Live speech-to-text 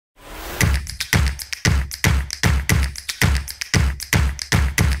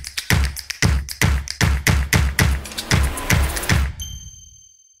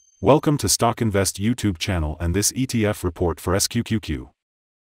Welcome to StockInvest YouTube channel and this ETF report for SQQQ.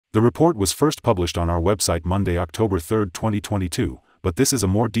 The report was first published on our website Monday, October 3, 2022, but this is a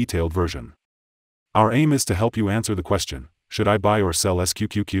more detailed version. Our aim is to help you answer the question, should I buy or sell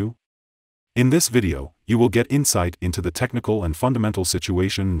SQQQ? In this video, you will get insight into the technical and fundamental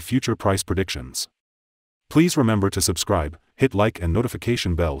situation and future price predictions. Please remember to subscribe, hit like and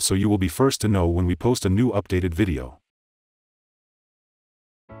notification bell so you will be first to know when we post a new updated video.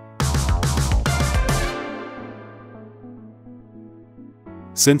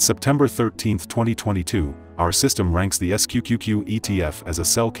 Since September 13, 2022, our system ranks the SQQQ ETF as a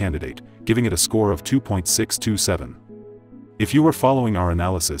sell candidate, giving it a score of 2.627. If you were following our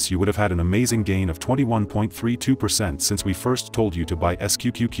analysis, you would have had an amazing gain of 21.32% since we first told you to buy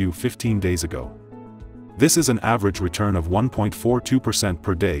SQQQ 15 days ago. This is an average return of 1.42%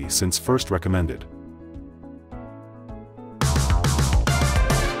 per day since first recommended.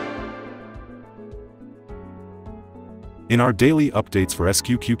 In our daily updates for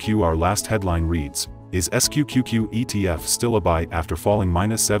SQQQ, our last headline reads, "Is SQQQ ETF still a buy after falling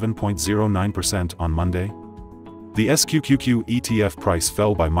 -7.09% on Monday?" The SQQQ ETF price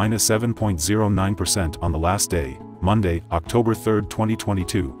fell by -7.09% on the last day, Monday, October 3,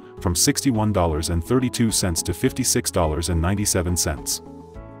 2022, from $61.32 to $56.97.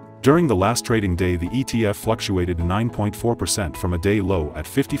 During the last trading day, the ETF fluctuated 9.4% from a day low at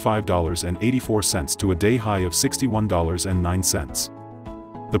 $55.84 to a day high of $61.09.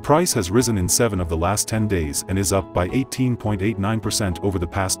 The price has risen in 7 of the last 10 days and is up by 18.89% over the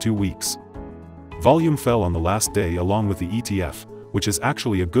past 2 weeks. Volume fell on the last day along with the ETF, which is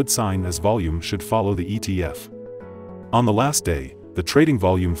actually a good sign as volume should follow the ETF. On the last day, the trading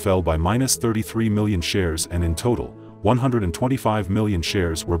volume fell by -33 million shares and in total, 125 million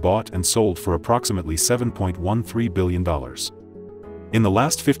shares were bought and sold for approximately $7.13 billion. In the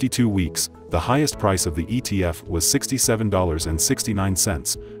last 52 weeks, the highest price of the ETF was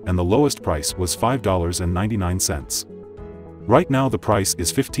 $67.69, and the lowest price was $5.99. Right now the price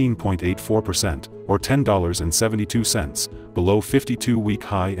is 15.84%, or $10.72, below 52-week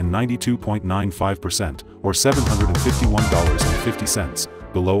high and 92.95%, or $751.50.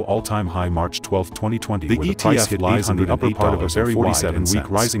 Below all-time high March 12, 2020, the ETF lies on the upper part of a very wide and weak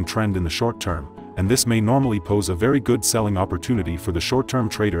rising trend in the short term, and this may normally pose a very good selling opportunity for the short-term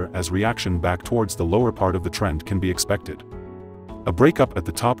trader as reaction back towards the lower part of the trend can be expected. A breakup at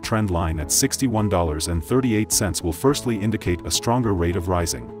the top trend line at $61.38 will firstly indicate a stronger rate of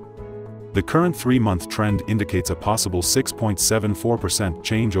rising. The current 3-month trend indicates a possible 6.74%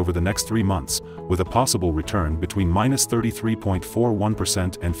 change over the next 3 months, with a possible return between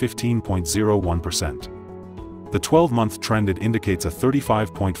 -33.41% and 15.01%. The 12-month trend indicates a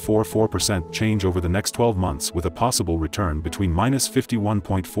 35.44% change over the next 12 months with a possible return between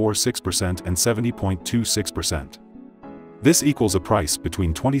 -51.46% and 70.26%. This equals a price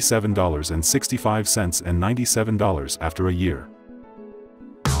between $27.65 and $97 after a year.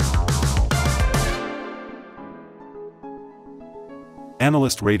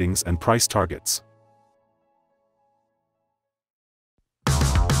 Analyst ratings and price targets.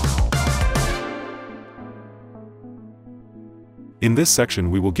 In this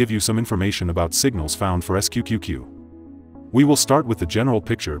section we will give you some information about signals found for SQQQ. We will start with the general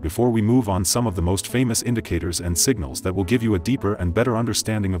picture before we move on some of the most famous indicators and signals that will give you a deeper and better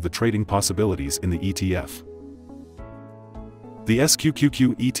understanding of the trading possibilities in the ETF. The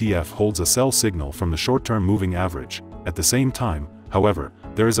SQQQ ETF holds a sell signal from the short-term moving average. At the same time, however,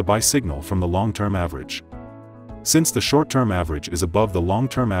 there is a buy signal from the long-term average. Since the short-term average is above the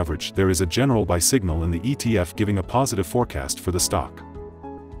long-term average, there is a general buy signal in the ETF giving a positive forecast for the stock.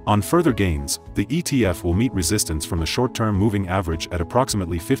 On further gains, the ETF will meet resistance from the short-term moving average at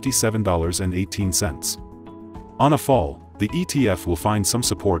approximately $57.18. On a fall, the ETF will find some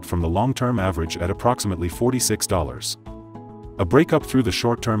support from the long-term average at approximately $46. A breakup through the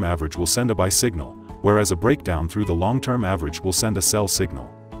short-term average will send a buy signal, whereas a breakdown through the long-term average will send a sell signal.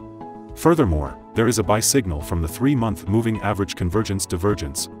 Furthermore, there is a buy signal from the 3-month moving average convergence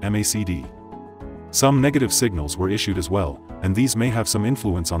divergence, MACD. Some negative signals were issued as well, and these may have some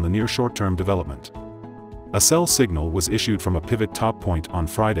influence on the near short-term development. A sell signal was issued from a pivot top point on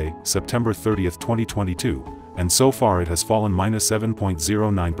Friday, September 30, 2022, and so far it has fallen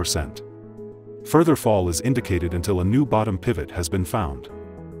 -7.09%. Further fall is indicated until a new bottom pivot has been found.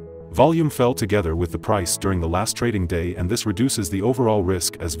 Volume fell together with the price during the last trading day, and this reduces the overall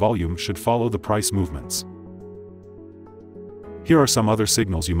risk as volume should follow the price movements. Here are some other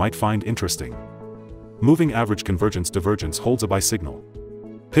signals you might find interesting. Moving average convergence divergence holds a buy signal.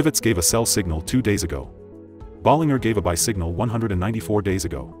 Pivots gave a sell signal 2 days ago. Bollinger gave a buy signal 194 days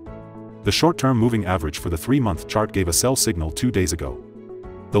ago. The short-term moving average for the 3-month chart gave a sell signal 2 days ago.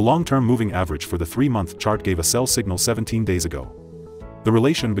 The long-term moving average for the 3-month chart gave a sell signal 17 days ago. The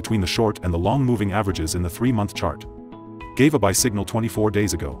relation between the short and the long moving averages in the 3-month chart gave a buy signal 24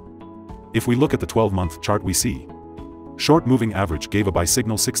 days ago. If we look at the 12-month chart, we see short moving average gave a buy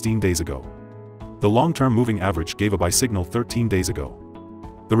signal 16 days ago. The long-term moving average gave a buy signal 13 days ago.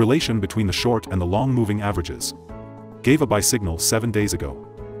 The relation between the short and the long moving averages gave a buy signal 7 days ago.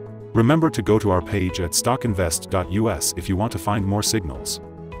 Remember to go to our page at StockInvest.us if you want to find more signals.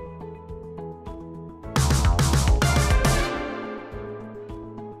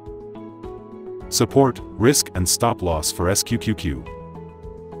 Support, risk and stop loss for SQQQ.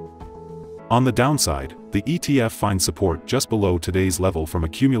 On the downside, the ETF finds support just below today's level from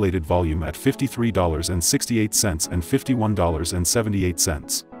accumulated volume at $53.68 and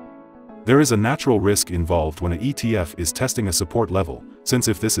 $51.78. There is a natural risk involved when an ETF is testing a support level, since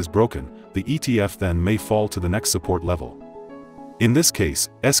if this is broken, the ETF then may fall to the next support level. In this case,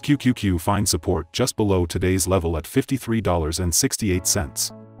 SQQQ finds support just below today's level at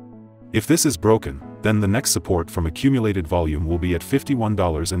 $53.68. If this is broken, then the next support from accumulated volume will be at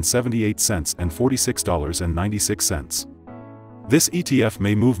 $51.78 and $46.96. This ETF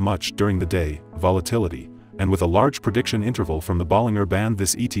may move much during the day, volatility, and with a large prediction interval from the Bollinger Band,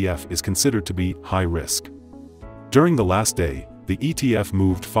 this ETF is considered to be high risk. During the last day, the ETF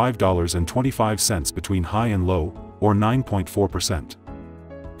moved $5.25 between high and low, or 9.4%.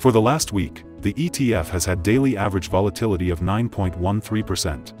 For the last week, the ETF has had daily average volatility of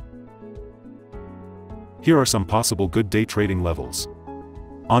 9.13%. Here are some possible good day trading levels.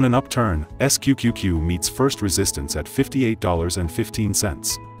 On an upturn, SQQQ meets first resistance at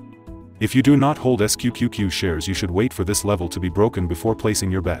 $58.15. If you do not hold SQQQ shares, you should wait for this level to be broken before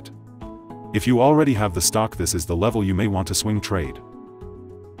placing your bet. If you already have the stock, this is the level you may want to swing trade.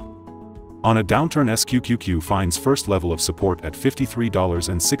 On a downturn, SQQQ finds first level of support at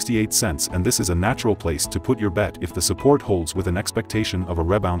 $53.68, and this is a natural place to put your bet if the support holds with an expectation of a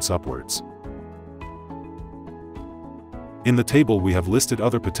rebound upwards. In the table we have listed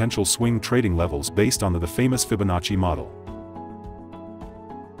other potential swing trading levels based on the famous Fibonacci model.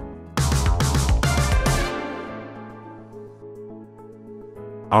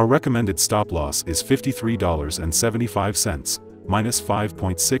 Our recommended stop loss is $53.75, minus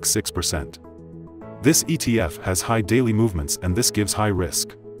 5.66%. This ETF has high daily movements and this gives high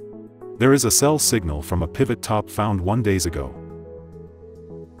risk. There is a sell signal from a pivot top found 1 day ago.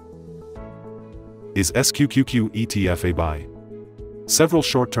 Is SQQQ ETF a buy? Several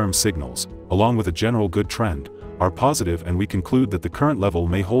short-term signals, along with a general good trend, are positive, and we conclude that the current level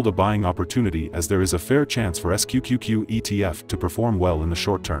may hold a buying opportunity, as there is a fair chance for SQQQ ETF to perform well in the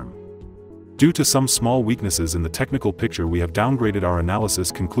short term. Due to some small weaknesses in the technical picture, we have downgraded our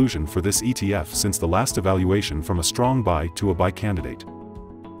analysis conclusion for this ETF since the last evaluation from a strong buy to a buy candidate.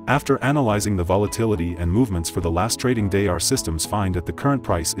 After analyzing the volatility and movements for the last trading day, our systems find that the current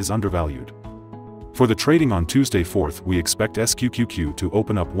price is undervalued. For the trading on Tuesday 4th, we expect SQQQ to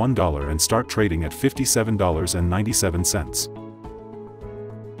open up $1 and start trading at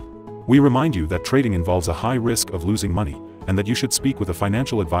 $57.97. We remind you that trading involves a high risk of losing money, and that you should speak with a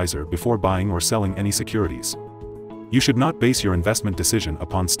financial advisor before buying or selling any securities. You should not base your investment decision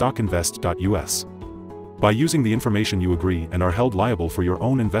upon StockInvest.us. By using the information, you agree and are held liable for your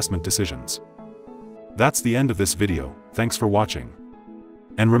own investment decisions. That's the end of this video. Thanks for watching.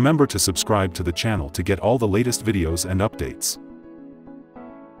 And remember to subscribe to the channel to get all the latest videos and updates.